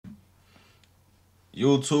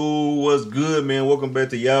YouTube, what's good, man? Welcome back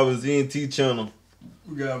to Yalvish NT channel.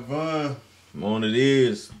 We got Von. On it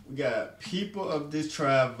is. We got people of this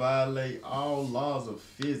tribe violate all laws of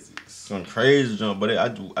physics. Some crazy jump, but I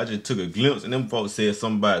just took a glimpse and them folks said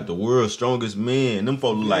something about the world's strongest man. Them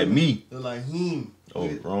folks look like me. Look like him. Oh,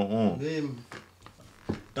 wrong on. They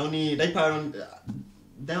don't even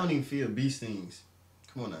feel bee stings.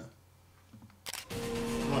 Come on now.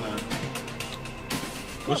 Come on now.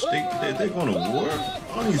 What's they going to war? I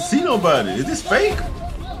don't even see nobody. Is this fake?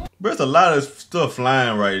 Bro, there's a lot of stuff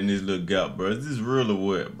flying right in this little gap, bro. Is this real or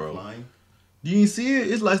what, bro? Flying? You ain't see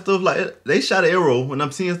it? It's like stuff like they shot an arrow and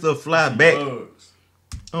I'm seeing stuff fly back. Bugs.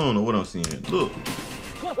 I don't know what I'm seeing. Look.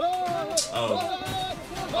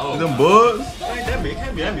 Oh, Them bugs? ain't that big?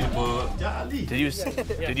 Can't be that many bugs. Jolly.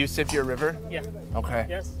 Did you sip your river? Yeah. Okay.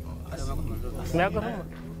 Yes. Smell good.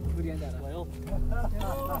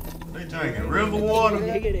 They drinking river water.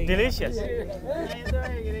 Delicious.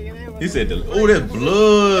 He said, oh, that's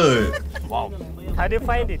blood. Wow. How do you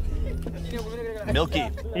find it? Milky.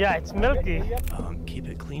 Yeah, it's milky. Keep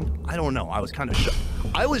it clean. I don't know. I was kind of shocked.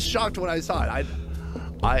 I was shocked when I saw it.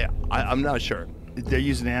 I'm not sure. They're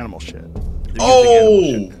using animal shit. They're using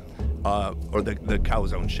animal shit. Or the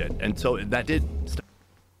cow's own shit. And so that did.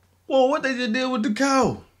 Well, what they just did with the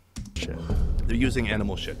cow? Shit. They're using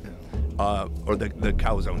animal shit. Or the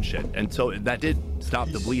cow's own shit. And so that did stop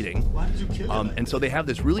the bleeding. Why did you kill him? And so they have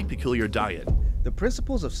this really peculiar diet. The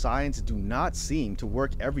principles of science do not seem to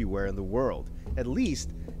work everywhere in the world, at least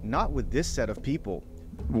not with this set of people.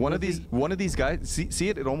 One of these guys, see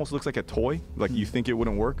it? It almost looks like a toy. Like you think it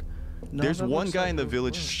wouldn't work. No, There's that one looks guy like in the it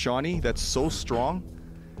village, would. Shawnee, that's so strong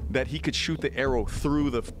that he could shoot the arrow through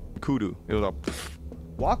the kudu. It was a.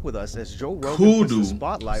 Walk with us as Joe Rogan puts Kudu. the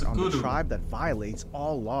spotlight on the Kudu. tribe that violates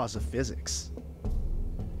all laws of physics.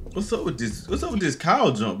 What's up with this? What's up with this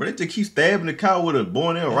cow jump? But they just keep stabbing the cow with a bow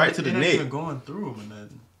and arrow right to the It ain't even neck. going through them or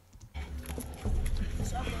nothing.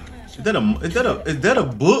 Is that a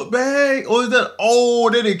book bag or is that? Oh,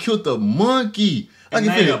 they done killed the monkey. Like It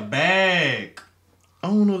if made it, a bag. I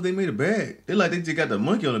don't know if they made a bag. They like they just got the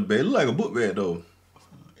monkey on the bag. It look like a book bag though.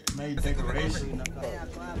 It made decoration.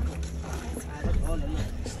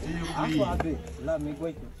 Still bleed.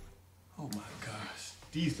 Oh my gosh.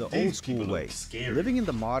 These The these old school people way, look scary. living in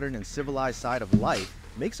the modern and civilized side of life,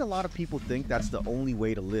 makes a lot of people think that's the only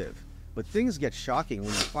way to live. But things get shocking when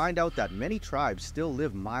you find out that many tribes still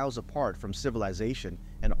live miles apart from civilization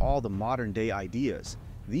and all the modern day ideas.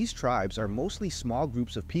 These tribes are mostly small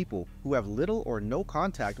groups of people who have little or no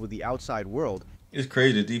contact with the outside world. It's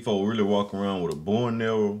crazy that these folks really walk around with a bow and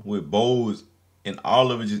arrow with bows and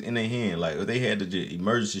all of it just in their hand. Like if they had to just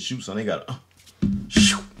emergency shoot something, they got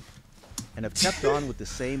shoot. And have kept on with the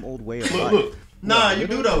same old way of life. Look. Nah, With you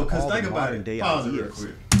do little though, or cause all think the about modern it. day Pause it real ideas.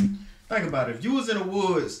 quick. Think about it. If you was in the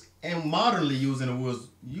woods and modernly you was in the woods,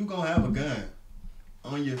 you gonna have a gun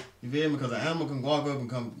on you. You feel me? Cause an animal can walk up and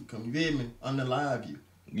come. You feel me? Unalive you.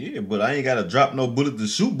 Yeah, but I ain't gotta drop no bullets to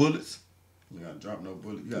shoot bullets. You gotta drop no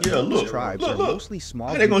bullet. You Yeah, gotta look. These tribes are mostly small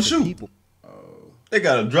How they gonna groups of shoot? people They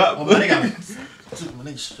gotta drop. Oh, but they got when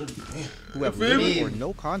they shoot you. who have feel me? little or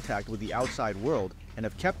no contact with the outside world and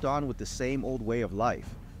have kept on with the same old way of life.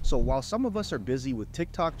 So while some of us are busy with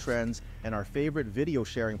TikTok trends and our favorite video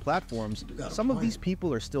sharing platforms, got a some of point. these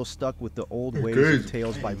people are still stuck with the old ways crazy. of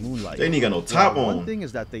Tales by Moonlight. They ain't got no top Well, on. One thing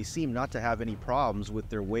is that they seem not to have any problems with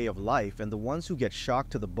their way of life, and the ones who get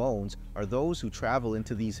shocked to the bones are those who travel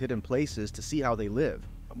into these hidden places to see how they live.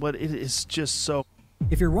 But it is just so.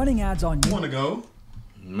 If you're running ads on You wanna go?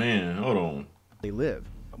 Man, hold on.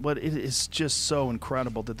 But it is just so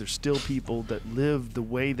incredible that there's still people that live the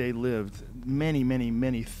way they lived many, many,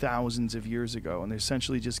 many thousands of years ago, and they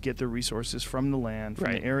essentially just get their resources from the land,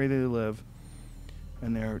 from the area they live,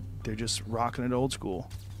 and they're just rocking it old school.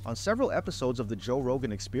 On several episodes of the Joe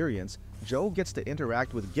Rogan Experience, Joe gets to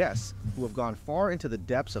interact with guests who have gone far into the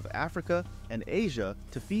depths of Africa and Asia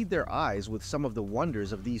to feed their eyes with some of the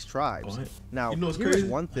wonders of these tribes. What? Now, You know what's here's crazy?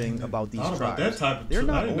 one thing about these Thought about tribes. that type of They're I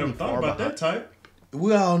not didn't only never thought far about behind. that type.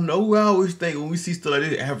 We all know, we always think when we see stuff like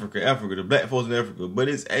this, Africa, the black folks in Africa, but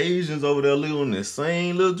it's Asians over there living on the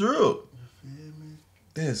same little drip.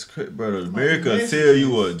 That's crazy, brother. America Mexicans. tell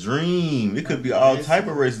you a dream. It could be all type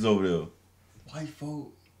of races over there. White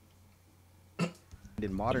folk.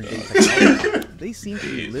 In modern day technology, they seem to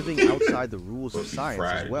be living outside the rules of science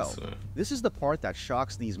as well. son. This is the part that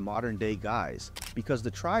shocks these modern day guys, because the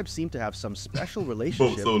tribes seem to have some special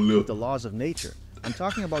relationship so little. with the laws of nature. I'm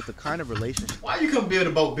talking about the kind of relationship Why you couldn't build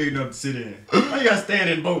a boat big enough to sit in? Why you gotta stand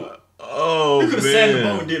in the boat? Oh, You could have sat in the boat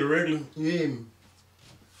and man. did it regular. You hear me?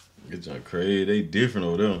 It's just crazy. They different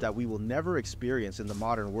over there. that we will never experience in the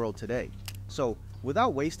modern world today. So,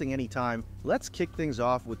 without wasting any time, let's kick things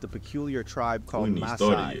off with the peculiar tribe called We ain't even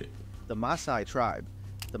started Maasai. yet. The Maasai tribe.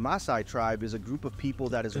 The Maasai tribe is a group of people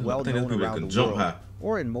that is I well think that's known people that around can the jump world, high.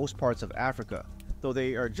 or in most parts of Africa, though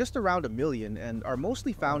they are just around 1 million and are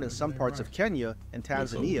mostly found in some parts of Kenya and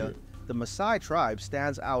That's so Tanzania. weird. The Maasai tribe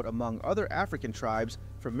stands out among other African tribes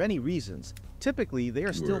for many reasons. Typically, they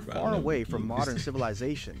are still worry about far them, away you from keep- modern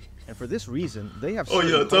civilization, and for this reason, they have Oh, certain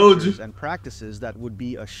yeah, I told you. cultures and practices that would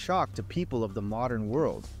be a shock to people of the modern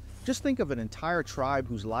world. Just think of an entire tribe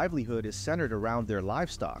whose livelihood is centered around their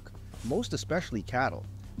livestock, most especially cattle.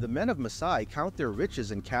 The men of Maasai count their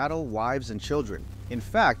riches in cattle, wives, and children. In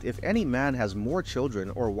fact, if any man has more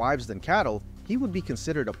children or wives than cattle, he would be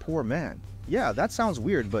considered a poor man. Yeah, that sounds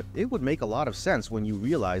weird, but it would make a lot of sense when you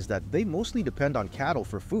realize that they mostly depend on cattle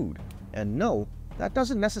for food. And no, that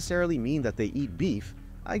doesn't necessarily mean that they eat beef.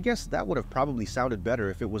 I guess that would have probably sounded better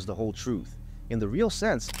if it was the whole truth. In the real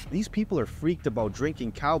sense, these people are freaked about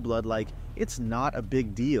drinking cow blood like it's not a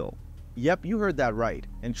big deal. Yep, you heard that right.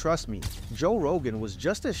 And trust me, Joe Rogan was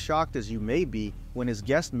just as shocked as you may be when his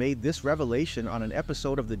guest made this revelation on an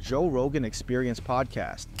episode of the Joe Rogan Experience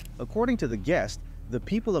podcast. According to the guest, the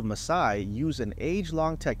people of Maasai use an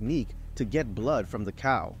age-long technique to get blood from the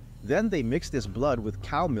cow. Then they mix this blood with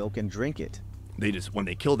cow milk and drink it. They just, when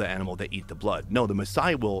they kill the animal, they eat the blood. No, the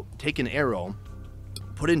Maasai will take an arrow,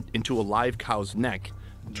 put it into a live cow's neck,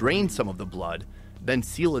 drain some of the blood, then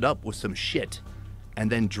seal it up with some shit, and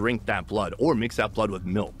then drink that blood, or mix that blood with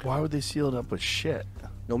milk. Why would they seal it up with shit?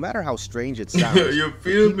 No matter how strange it sounds, You the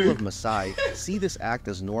feel people me? of Maasai see this act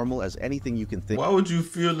as normal as anything you can think. Why would you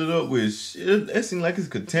fill it up with shit? That seems like it's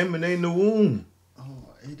contaminating the womb. Oh,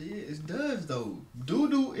 it is. It does though.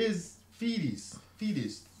 Doo-doo is fetus,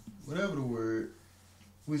 whatever the word,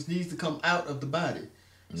 which needs to come out of the body.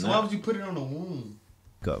 So why would you put it on the womb?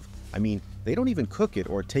 Of. I mean, they don't even cook it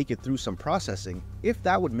or take it through some processing. If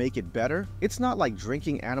that would make it better, it's not like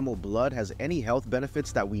drinking animal blood has any health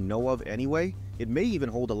benefits that we know of anyway. It may even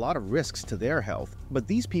hold a lot of risks to their health. But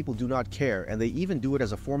these people do not care, and they even do it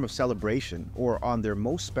as a form of celebration or on their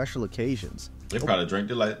most special occasions. They probably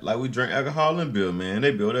drink it like we drink alcohol and beer, man.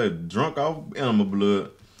 They build that drunk off animal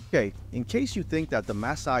blood. Okay, in case you think that the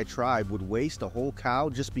Maasai tribe would waste a whole cow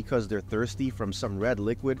just because they're thirsty from some red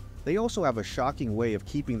liquid, they also have a shocking way of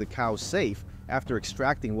keeping the cows safe after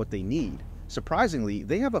extracting what they need. Surprisingly,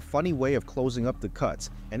 they have a funny way of closing up the cuts,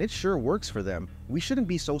 and it sure works for them. We shouldn't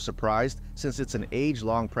be so surprised since it's an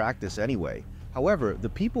age-long practice anyway. However, the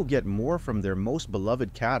people get more from their most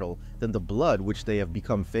beloved cattle than the blood which they have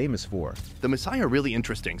become famous for. The Maasai are really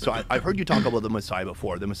interesting. So I've heard you talk about the Maasai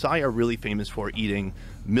before. The Maasai are really famous for eating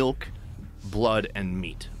milk, blood, and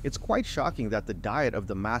meat. It's quite shocking that the diet of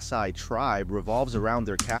the Maasai tribe revolves around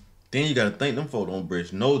their cattle. Then you gotta think them folk don't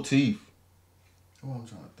brush no teeth. Oh, I'm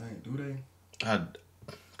trying to think. Do they?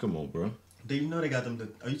 Come on, bro. You know they got them.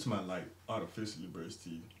 Are you talking about like artificially brush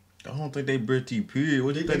teeth? I don't think they brush teeth, period.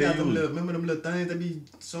 What you They think got they them use? little. Remember them little things they be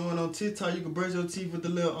showing on TikTok? You can brush your teeth with the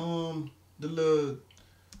little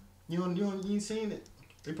You ain't seen it.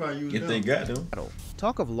 They probably use If them. they got them.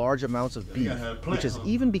 Talk of large amounts of You beef, gotta have a plant, which has huh?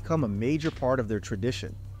 even become a major part of their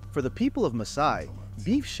tradition. For the people of Maasai,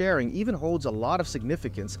 beef sharing even holds a lot of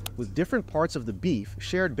significance, with different parts of the beef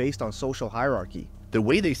shared based on social hierarchy. The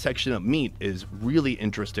way they section up meat is really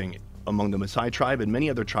interesting among the Maasai tribe, and many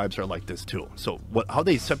other tribes are like this too. So how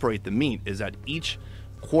they separate the meat is that each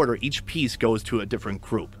quarter, each piece goes to a different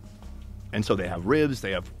group. And so they have ribs,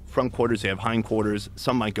 they have front quarters, they have hind quarters.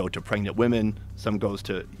 Some might go to pregnant women, some goes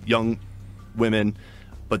to young women.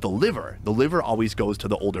 But the liver always goes to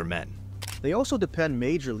the older men. They also depend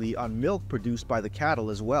majorly on milk produced by the cattle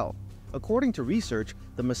as well. According to research,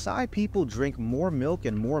 the Maasai people drink more milk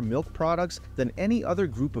and more milk products than any other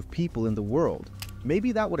group of people in the world.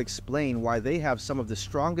 Maybe that would explain why they have some of the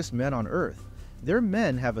strongest men on earth. Their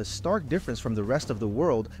men have a stark difference from the rest of the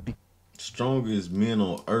world. Strongest men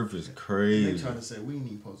on earth is They crazy. trying to say we ain't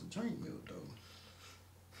supposed to drink milk though.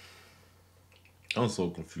 I'm so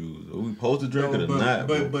confused. Are we supposed to drink it or not?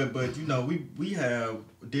 bro? But you know we have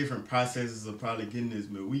different processes of probably getting this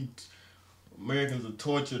milk. Americans will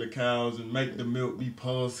torture the cows and make the milk be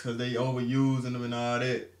pulsed because they overusing them and all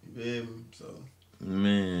that. You feel me? So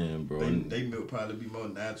Man, bro. they milk probably be more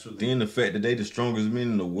natural. Then the fact that they the strongest men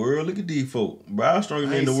in the world. Look at these folk. Bro, our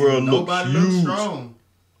strongest men in the ain't world seen look nobody huge. look strong.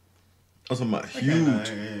 I'm talking about They huge.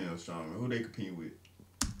 ain't no strong. Who they compete with?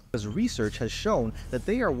 Because research has shown that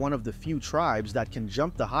they are one of the few tribes that can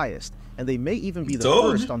jump the highest, and they may even be the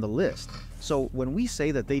Told first you. on the list. So when we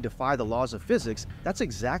say that they defy the laws of physics, that's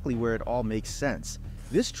exactly where it all makes sense.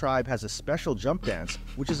 This tribe has a special jump dance,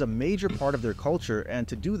 which is a major part of their culture, and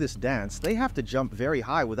to do this dance, they have to jump very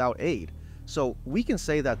high without aid. So we can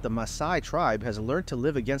say that the Maasai tribe has learned to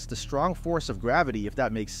live against the strong force of gravity, if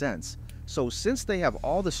that makes sense. So since they have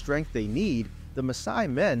all the strength they need, the Maasai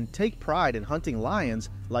men take pride in hunting lions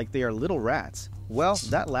like they are little rats. Well,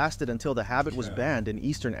 that lasted until the habit was banned in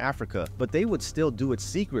Eastern Africa, but they would still do it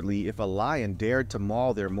secretly if a lion dared to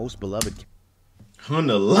maul their most beloved cat.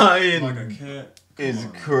 Hunt a lion Like a cat. is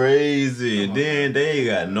crazy. And then they ain't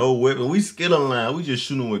got no weapon. We skill a lion. We just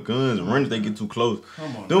shoot them with guns and run if they get too close.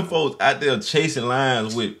 Come on Them now. folks out there chasing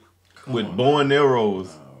lions with on bow and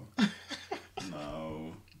arrows.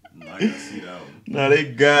 No, I can see that one. No,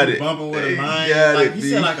 they got it. Bumping with They a lion. got Like, it, he B.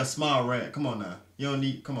 said like a small rat. Come on now. You don't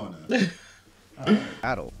need. Come on now.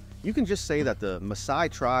 Cattle. You can just say that the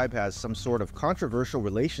Maasai tribe has some sort of controversial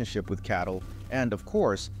relationship with cattle, and of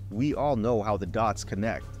course, we all know how the dots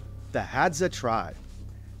connect. The Hadza tribe.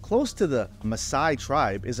 Close to the Maasai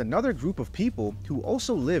tribe is another group of people who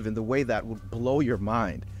also live in the way that would blow your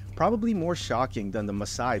mind, probably more shocking than the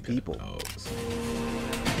Maasai people.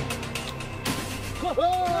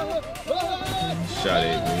 Shot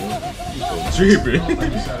at me. You so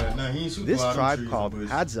tripping. Nah, he ain't shooting This all them tribe trees, called boys.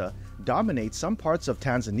 Hadza dominates some parts of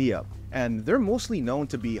Tanzania, and they're mostly known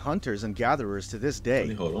to be hunters and gatherers to this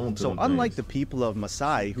day. Hold on to So them unlike things. the people of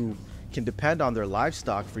Maasai who can depend on their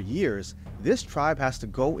livestock for years, this tribe has to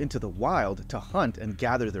go into the wild to hunt and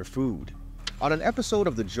gather their food. On an episode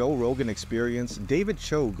of the Joe Rogan Experience, David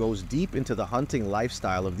Cho goes deep into the hunting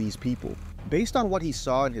lifestyle of these people. Based on what he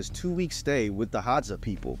saw in his 2-week stay with the Hadza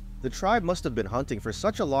people, the tribe must have been hunting for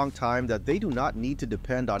such a long time that they do not need to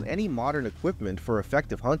depend on any modern equipment for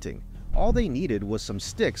effective hunting. All they needed was some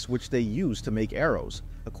sticks which they used to make arrows.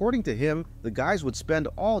 According to him, the guys would spend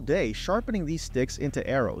all day sharpening these sticks into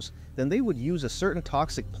arrows. Then they would use a certain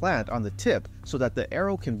toxic plant on the tip so that the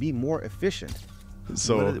arrow can be more efficient.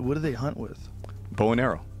 So What do they hunt with? bow and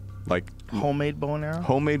arrow, like Homemade bow and arrow?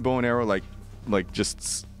 homemade bow and arrow, like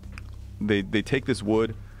just they take this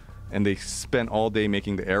wood and they spend all day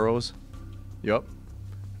making the arrows. Yup.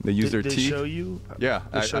 They use their Did they teeth. show you? Yeah,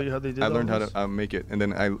 They show you how they did I all learned how this? to make it, and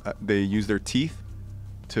then they use their teeth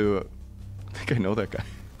to. I think I know that guy.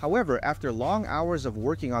 However, after long hours of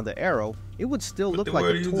working on the arrow, it would still look the like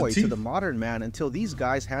word a is the toy to teeth. the modern man until these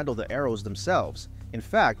guys handle the arrows themselves. In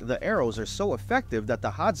fact, the arrows are so effective that the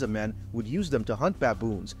Hadza men would use them to hunt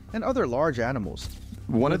baboons and other large animals.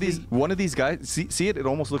 One of these guys. See it? It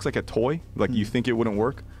almost looks like a toy. Like you think it wouldn't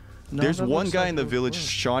work. No, There's that one looks guy like in the it would village, work.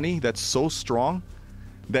 Shawnee, that's so strong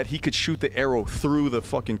that he could shoot the arrow through the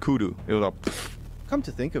fucking kudu. It was a. Come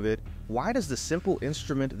to think of it, why does the simple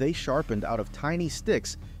instrument they sharpened out of tiny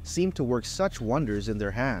sticks seem to work such wonders in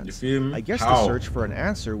their hands? You feel me? I guess How? the search for an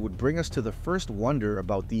answer would bring us to the first wonder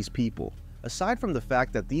about these people. Aside from the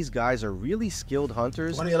fact that these guys are really skilled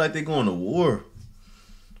hunters, Why do you like they going to war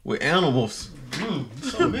with animals?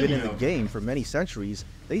 So been many in the of them. game for many centuries,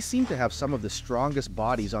 they seem to have some of the strongest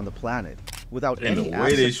bodies on the planet. Without And any the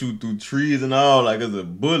way they access shoot through trees and all, like it's a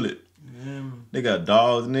bullet. They got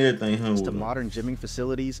dogs and everything. to Huh? modern gymming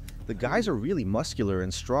facilities, the guys are really muscular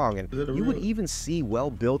and strong, and Is that a you would real- even see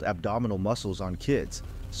well-built abdominal muscles on kids.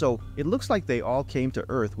 So it looks like they all came to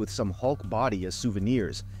Earth with some Hulk body as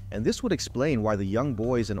souvenirs, and this would explain why the young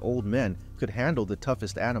boys and old men could handle the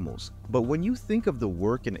toughest animals. But when you think of the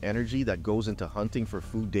work and energy that goes into hunting for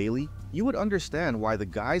food daily, you would understand why the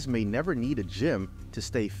guys may never need a gym to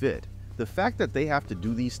stay fit. The fact that they have to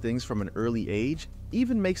do these things from an early age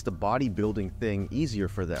even makes the bodybuilding thing easier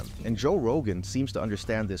for them, and Joe Rogan seems to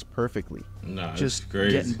understand this perfectly. Nah, Just it's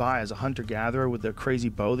crazy. getting by as a hunter-gatherer with the crazy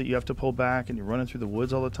bow that you have to pull back and you're running through the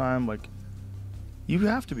woods all the time. Like, you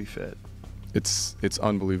have to be fit. It's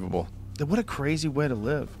unbelievable. What a crazy way to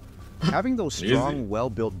live. Having those Is strong, it?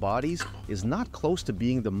 well-built bodies is not close to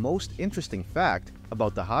being the most interesting fact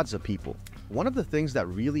about the Hadza people. One of the things that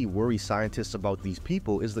really worry scientists about these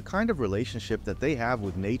people is the kind of relationship that they have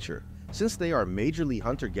with nature. Since they are majorly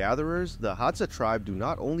hunter-gatherers, the Hadza tribe do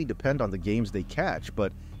not only depend on the games they catch,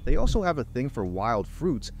 but they also have a thing for wild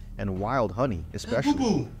fruits and wild honey, especially.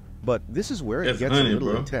 Boo-boo. But this is where it That's gets honey, a little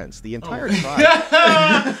bro. intense. The entire Oh. tribe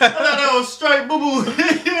I thought that was straight boo boo.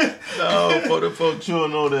 No, for the folk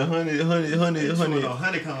chewing on that honey.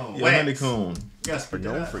 Honeycomb. Yeah, Wax. honeycomb. Yes, are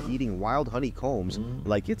known for eating wild honeycombs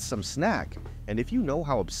like it's some snack. And if you know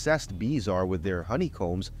how obsessed bees are with their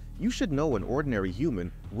honeycombs, you should know an ordinary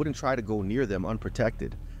human wouldn't try to go near them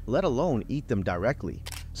unprotected, let alone eat them directly.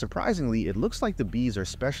 Surprisingly, it looks like the bees are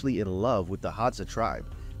specially in love with the Hadza tribe.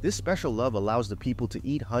 This special love allows the people to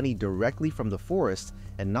eat honey directly from the forests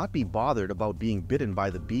and not be bothered about being bitten by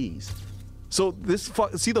the bees. So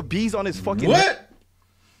see the bees on his fucking. What?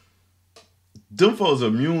 Them folks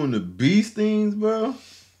immune to bee stings, bro.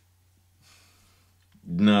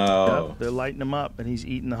 No. Yep, they're lighting him up, and he's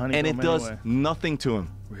eating the honeycomb And it does anyway. nothing to him.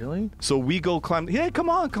 Really? So we go climb. Hey, come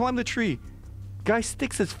on, climb the tree. Guy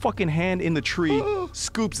sticks his fucking hand in the tree,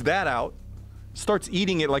 scoops that out, starts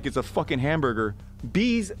eating it like it's a fucking hamburger.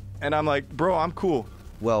 Bees, and I'm like, bro, I'm cool.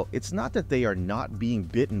 Well, it's not that they are not being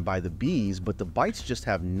bitten by the bees, but the bites just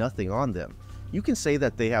have nothing on them. You can say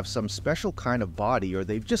that they have some special kind of body, or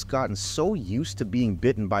they've just gotten so used to being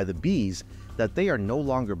bitten by the bees that they are no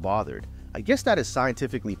longer bothered. I guess that is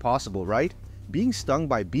scientifically possible, right? Being stung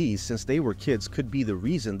by bees since they were kids could be the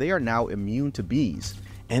reason they are now immune to bees.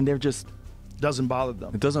 And they're just, Doesn't bother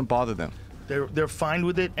them. it doesn't bother them. They're fine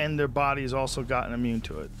with it, and their body has also gotten immune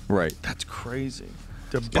to it. Right. That's crazy.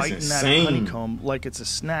 They're biting that insane. honeycomb like it's a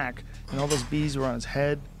snack, and all those bees are on his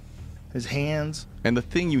head, his hands. And the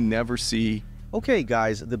thing you never see. Okay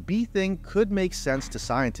guys, the bee thing could make sense to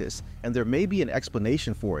scientists, and there may be an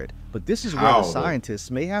explanation for it, but this is where How? the scientists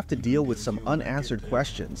may have to deal with some unanswered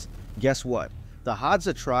questions. Guess what? The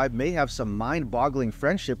Hadza tribe may have some mind-boggling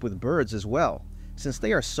friendship with birds as well. Since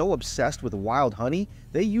they are so obsessed with wild honey,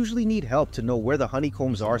 they usually need help to know where the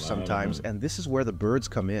honeycombs are sometimes, and this is where the birds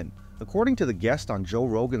come in. According to the guest on Joe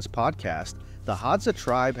Rogan's podcast, the Hadza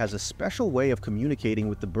tribe has a special way of communicating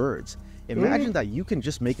with the birds. Imagine that you can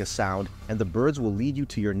just make a sound and the birds will lead you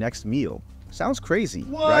to your next meal. Sounds crazy,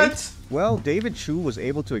 right? Well, David Chu was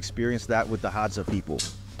able to experience that with the Hadza people.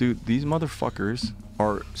 Dude, these motherfuckers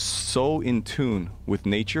are so in tune with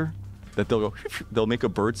nature that they'll go, they'll make a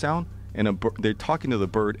bird sound, and they're talking to the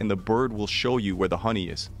bird, and the bird will show you where the honey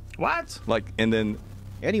is. What? Like, and then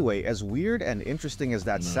Anyway, as weird and interesting as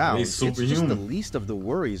that sounds, it's just the superhuman. least of the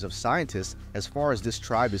worries of scientists as far as this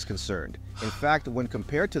tribe is concerned. In fact, when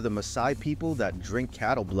compared to the Maasai people that drink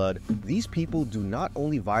cattle blood, these people do not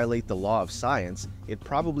only violate the law of science, it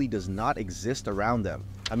probably does not exist around them.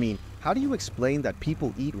 I mean, how do you explain that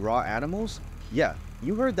people eat raw animals? Yeah,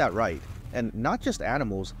 you heard that right. And not just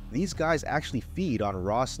animals, these guys actually feed on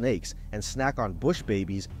raw snakes and snack on bush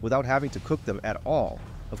babies without having to cook them at all.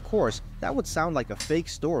 Of course, that would sound like a fake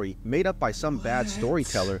story made up by some bad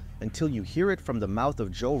storyteller until you hear it from the mouth of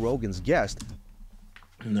Joe Rogan's guest.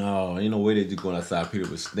 No, ain't no way they just going outside Peter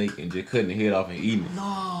with a snake and just cutting the head off and eating it.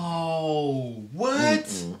 No.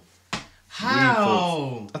 What?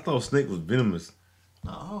 How? I thought snake was venomous.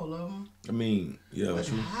 Not all of them. I mean, yeah, But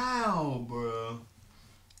true. how, bro?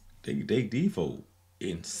 They default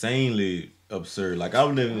insanely absurd. Like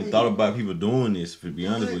I've never even thought about people doing this. To be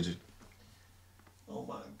honest with you. Oh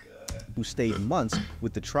my God. Who stayed months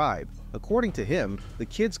with the tribe. According to him, the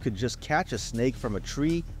kids could just catch a snake from a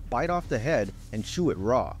tree, bite off the head, and chew it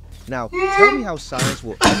raw. Now, tell me how science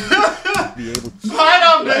will ever be able to... Bite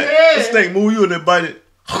off the The head. snake move you and then bite it.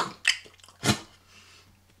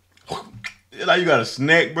 Like you got a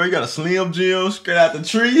snack, bro. You got a Slim Jim straight out the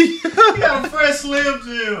tree. You got a fresh Slim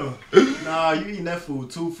Jim. Nah, you eating that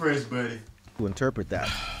food too fresh, buddy. interpret that.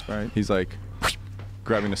 Right. he's like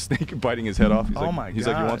grabbing a snake and biting his head off. He's Oh like, my he's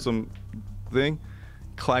like, you God. want some thing?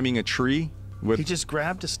 Climbing a tree with He just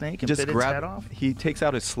grabbed a snake and just bit its grab. head off. He takes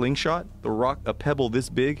out his slingshot, the rock, a pebble this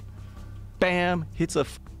big, bam, hits a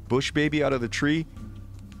bush baby out of the tree,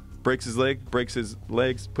 breaks his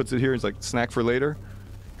legs, puts it here. He's like, snack for later.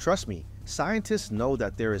 Trust me, scientists know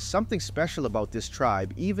that there is something special about this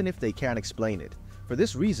tribe even if they can't explain it. For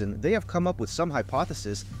this reason, they have come up with some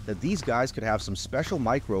hypothesis that these guys could have some special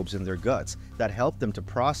microbes in their guts that help them to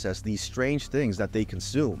process these strange things that they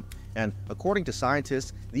consume. And according to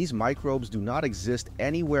scientists, these microbes do not exist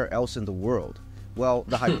anywhere else in the world. Well,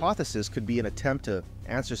 the hypothesis could be an attempt to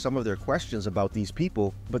answer some of their questions about these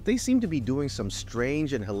people, but they seem to be doing some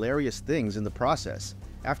strange and hilarious things in the process.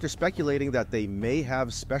 After speculating that they may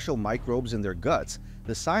have special microbes in their guts,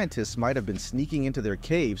 the scientists might have been sneaking into their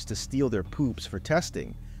caves to steal their poops for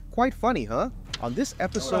testing. Quite funny, huh? On this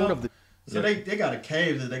episode of the... So they got a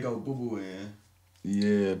cave that they go boo boo in.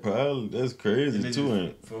 Yeah, probably. That's crazy And they too, just-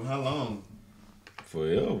 ain't For how long?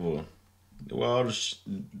 forever. That's where all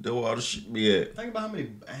the shit be at. Think about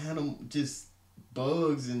how many just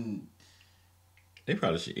bugs and They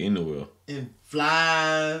probably shit anywhere.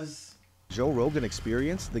 flies. Joe Rogan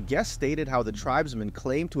Experience, the guest stated how the tribesmen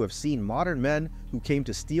claim to have seen modern men who came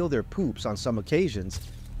to steal their poops on some occasions.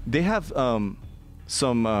 They have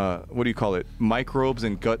some what do you call it, microbes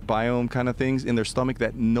and gut biome kind of things in their stomach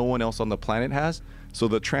that no one else on the planet has. So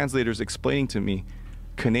the translator's explaining to me,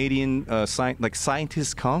 Canadian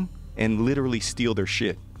scientists come and literally steal their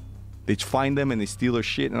shit. They find them and they steal their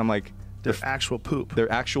shit, and I'm like, Their actual poop. their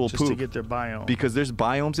actual just poop, to get their biome. because there's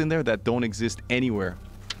biomes in there that don't exist anywhere.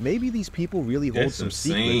 Maybe these people really hold That's some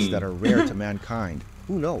insane. secrets that are rare to mankind.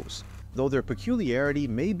 Who knows? Though their peculiarity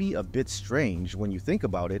may be a bit strange when you think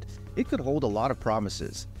about it, it could hold a lot of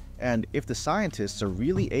promises. And if the scientists are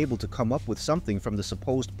really able to come up with something from the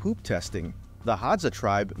supposed poop testing, the Hadza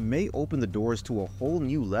tribe may open the doors to a whole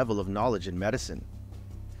new level of knowledge in medicine.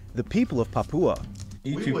 The people of Papua.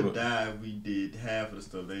 We would die if we did half of the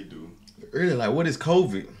stuff they do. Really, like, what is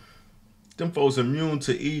COVID? Them folks immune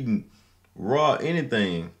to eating raw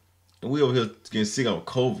anything. And we over here getting sick of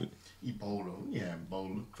COVID. Ebola. Yeah,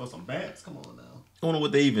 Ebola. For some bats? Come on now. I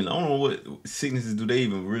don't know what sicknesses do they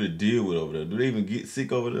even really deal with over there. Do they even get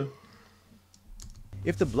sick over there?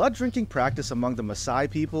 If the blood drinking practice among the Maasai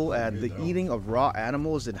people and the eating of raw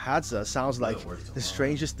animals in Hadza sounds like the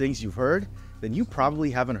strangest things you've heard, then you probably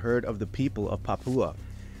haven't heard of the people of Papua.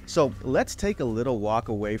 So let's take a little walk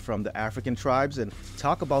away from the African tribes and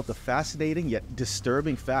talk about the fascinating yet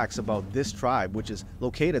disturbing facts about this tribe, which is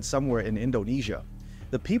located somewhere in Indonesia.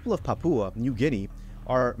 The people of Papua New Guinea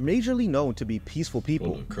are majorly known to be peaceful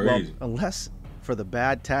people, well, unless for the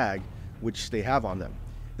bad tag which they have on them.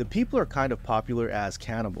 The people are kind of popular as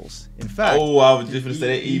cannibals. In fact, I was just gonna say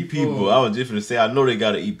they eat people. I was just gonna say I know they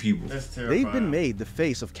gotta eat people. That's terrifying. They've been made the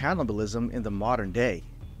face of cannibalism in the modern day.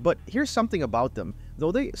 But here's something about them.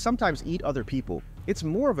 Though they sometimes eat other people, it's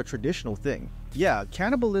more of a traditional thing. Yeah,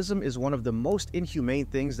 cannibalism is one of the most inhumane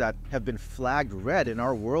things that have been flagged red in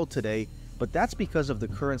our world today, but that's because of the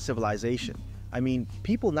current civilization. I mean,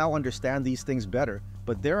 people now understand these things better,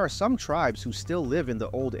 but there are some tribes who still live in the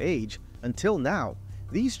old age until now.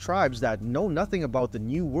 These tribes that know nothing about the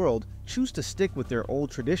new world choose to stick with their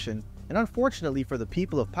old tradition, and unfortunately for the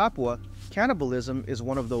people of Papua, cannibalism is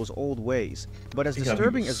one of those old ways. But as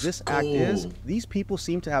disturbing as this act is, these people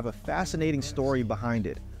seem to have a fascinating story behind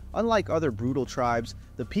it. Unlike other brutal tribes,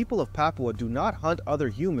 the people of Papua do not hunt other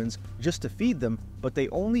humans just to feed them, but they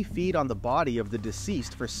only feed on the body of the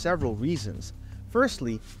deceased for several reasons.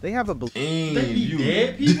 Firstly, they have a belief. They be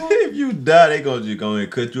dead people? If you die, they gonna just go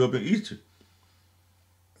and cut you up and eat you.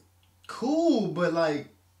 Cool, but like,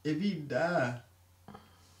 if he die,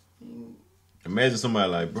 imagine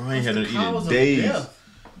somebody like, bro, I ain't had to eat in days.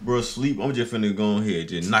 Bro, sleep. I'm just finna go ahead,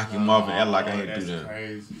 just knock him off and act like I ain't do that.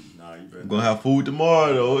 Crazy. Nah, you better. We're gonna have food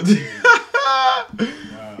tomorrow, though.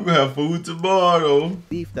 We're gonna have food tomorrow, though.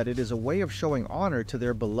 Belief that it is a way of showing honor to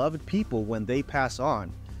their beloved people when they pass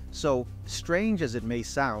on. So, strange as it may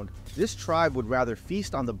sound, this tribe would rather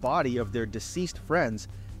feast on the body of their deceased friends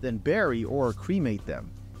than bury or cremate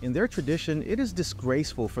them. In their tradition, it is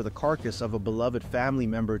disgraceful for the carcass of a beloved family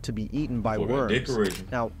member to be eaten by worms.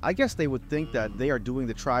 Now, I guess they would think that they are doing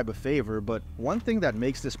the tribe a favor, but one thing that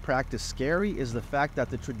makes this practice scary is the fact that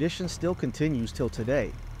the tradition still continues till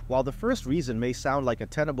today. While the first reason may sound like a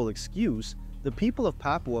tenable excuse, the people of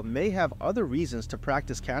Papua may have other reasons to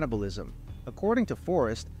practice cannibalism. According to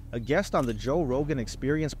Forrest, a guest on the Joe Rogan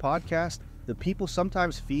Experience podcast, the people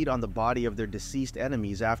sometimes feed on the body of their deceased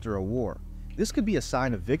enemies after a war. This could be a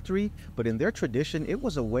sign of victory, but in their tradition, it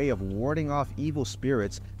was a way of warding off evil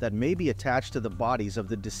spirits that may be attached to the bodies of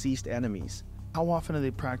the deceased enemies. How often do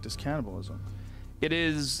they practice cannibalism?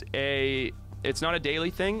 It's not a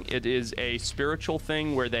daily thing. It is a spiritual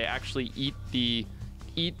thing where they actually eat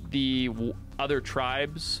the other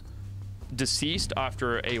tribes deceased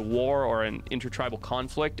after a war or an intertribal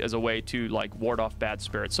conflict as a way to like ward off bad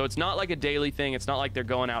spirits. So it's not like a daily thing. It's not like they're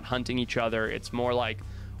going out hunting each other. It's more like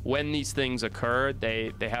when these things occur,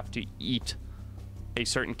 they have to eat a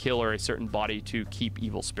certain kill or a certain body to keep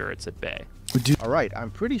evil spirits at bay. Alright, I'm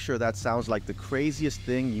pretty sure that sounds like the craziest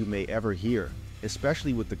thing you may ever hear,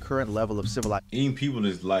 especially with the current level of civilization. Eating people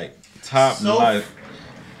is like top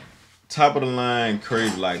of the line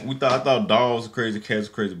crazy. Like I thought dogs were crazy, cats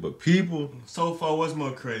were crazy, but people. So far, what's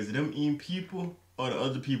more crazy? Them eating people or the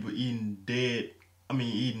other people eating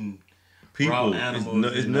eating people, raw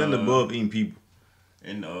animals? It's nothing above eating people.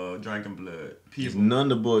 And drinking blood. People. It's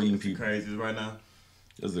none above eating people. Crazy right now.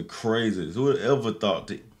 That's the craziest. Who would ever thought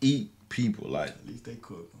to eat people? Like, at least they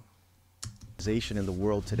cook them. In the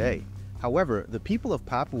world today. However, the people of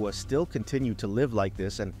Papua still continue to live like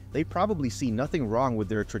this, and they probably see nothing wrong with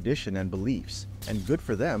their tradition and beliefs. And good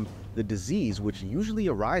for them, the disease which usually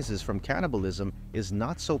arises from cannibalism is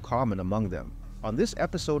not so common among them. On this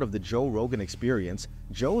episode of the Joe Rogan Experience,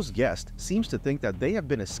 Joe's guest seems to think that they have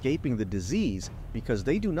been escaping the disease because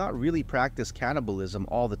they do not really practice cannibalism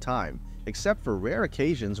all the time, except for rare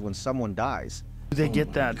occasions when someone dies. Do they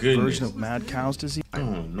get that version of mad cow's disease?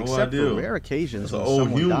 No Except idea. for rare occasions when old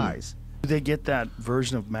someone human. dies. Do they get that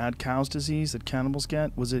version of mad cow's disease that cannibals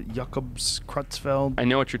get? Was it Jacobs Creutzfeldt? I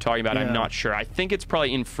know what you're talking about. Yeah. I'm not sure. I think it's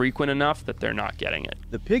probably infrequent enough that they're not getting it.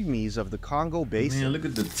 The pygmies of the Congo Basin. Man, look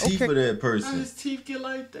at the teeth Okay. of that How person. his teeth get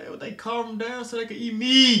like that? They calm them down so they can eat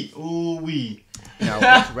meat. Ooh wee. Now,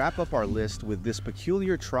 let's wrap up our list with this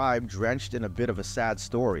peculiar tribe drenched in a bit of a sad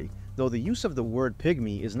story. Though the use of the word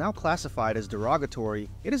pygmy is now classified as derogatory,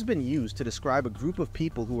 it has been used to describe a group of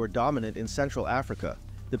people who are dominant in Central Africa.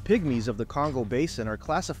 The pygmies of the Congo Basin are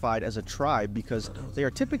classified as a tribe because they are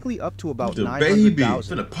typically up to about The 900,000, baby, and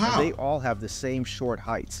finna pop. they all have the same short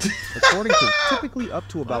heights. According to typically up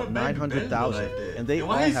to about 900,000, and they all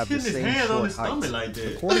Why he's have the hitting his same hand on short his stomach heights. like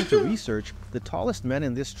that? According to research, the tallest men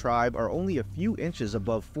in this tribe are only a few inches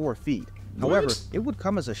above 4 feet. However, it would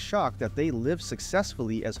come as a shock that they live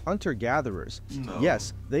successfully as hunter-gatherers. No.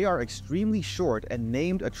 Yes, they are extremely short and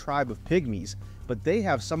named a tribe of pygmies, but they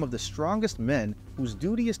have some of the strongest men whose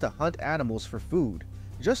duty is to hunt animals for food.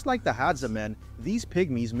 Just like the Hadza men, these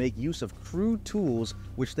pygmies make use of crude tools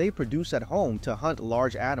which they produce at home to hunt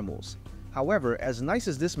large animals. However, as nice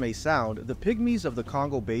as this may sound, the pygmies of the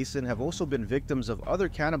Congo Basin have also been victims of other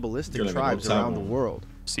cannibalistic Feel like a tribes little around the towel. world.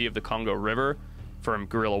 Sea of the Congo River, from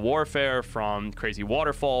guerrilla warfare, from crazy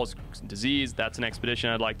waterfalls, disease. That's an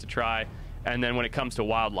expedition I'd like to try. And then when it comes to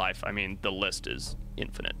wildlife, I mean, the list is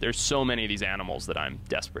infinite. There's so many of these animals that I'm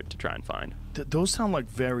desperate to try and find. Those sound like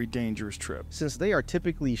very dangerous trips. Since they are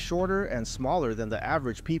typically shorter and smaller than the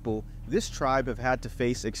average people, this tribe have had to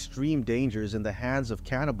face extreme dangers in the hands of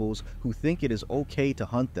cannibals who think it is okay to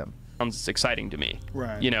hunt them. Sounds exciting to me.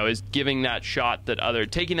 Right. You know, is giving that shot that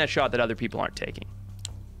taking that shot that other people aren't taking.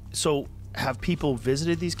 So, have people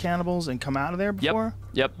visited these cannibals and come out of there before?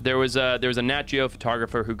 Yep. There was a Nat Geo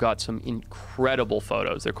photographer who got some incredible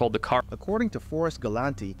photos. They're called the car. According to Forrest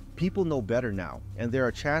Galanti, people know better now, and there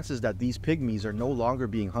are chances that these pygmies are no longer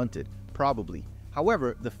being hunted, probably.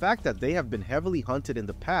 However, the fact that they have been heavily hunted in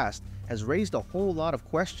the past has raised a whole lot of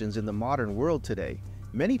questions in the modern world today.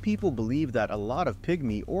 Many people believe that a lot of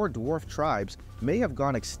pygmy or dwarf tribes may have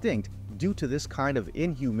gone extinct due to this kind of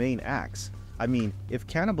inhumane acts. I mean, if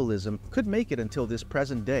cannibalism could make it until this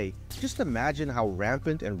present day, just imagine how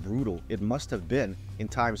rampant and brutal it must have been in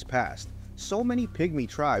times past. So many pygmy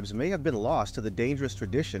tribes may have been lost to the dangerous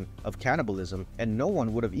tradition of cannibalism, and no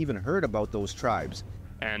one would have even heard about those tribes.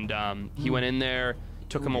 And he went in there,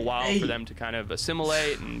 took him a while for them to kind of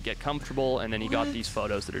assimilate and get comfortable, and then he got these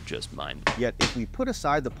photos that are just mine. Yet, if we put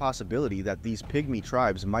aside the possibility that these pygmy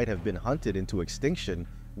tribes might have been hunted into extinction,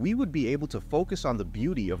 we would be able to focus on the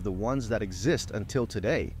beauty of the ones that exist until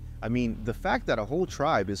today. I mean, the fact that a whole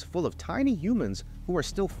tribe is full of tiny humans who are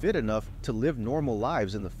still fit enough to live normal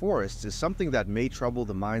lives in the forests is something that may trouble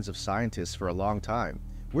the minds of scientists for a long time.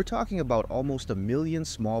 We're talking about almost 1 million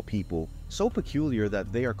small people, so peculiar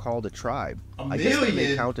that they are called a tribe. I guess they may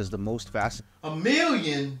million? count as the most fascinating. 1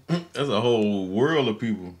 million? That's a whole world of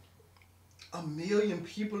people. 1 million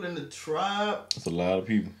people in the tribe? That's a lot of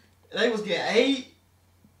people. They was getting ate?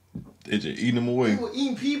 They just eating them away. They were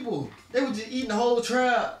eating people. They were just eating the whole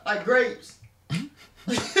tribe like grapes.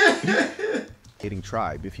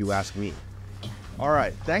 Tribe, if you ask me.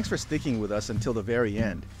 Alright, thanks for sticking with us until the very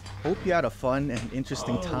end. Hope you had a fun and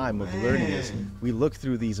interesting time of learning as we look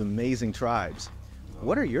through these amazing tribes.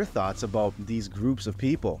 What are your thoughts about these groups of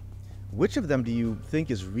people? Which of them do you think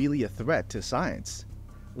is really a threat to science?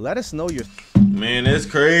 Let us know your... Man, that's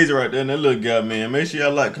crazy right there. That little guy, man. Make sure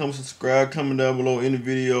y'all like, comment, subscribe, comment down below any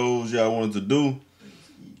videos y'all wanted to do.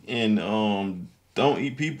 And don't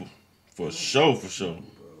eat people. For sure, for sure.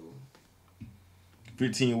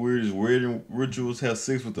 15 weirdest wedding rituals, have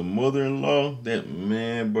sex with the mother-in-law. That,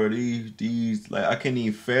 man, bro, these, like, I can't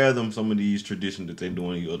even fathom some of these traditions that they do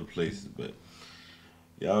in other places. But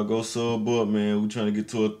y'all go sub up, man. We trying to get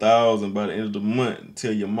to 1,000 by the end of the month.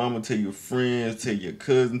 Tell your mama, tell your friends, tell your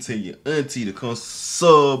cousin, tell your auntie to come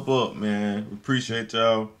sub up, man. We appreciate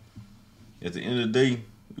y'all. At the end of the day,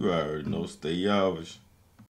 you already know, stay Yalvish.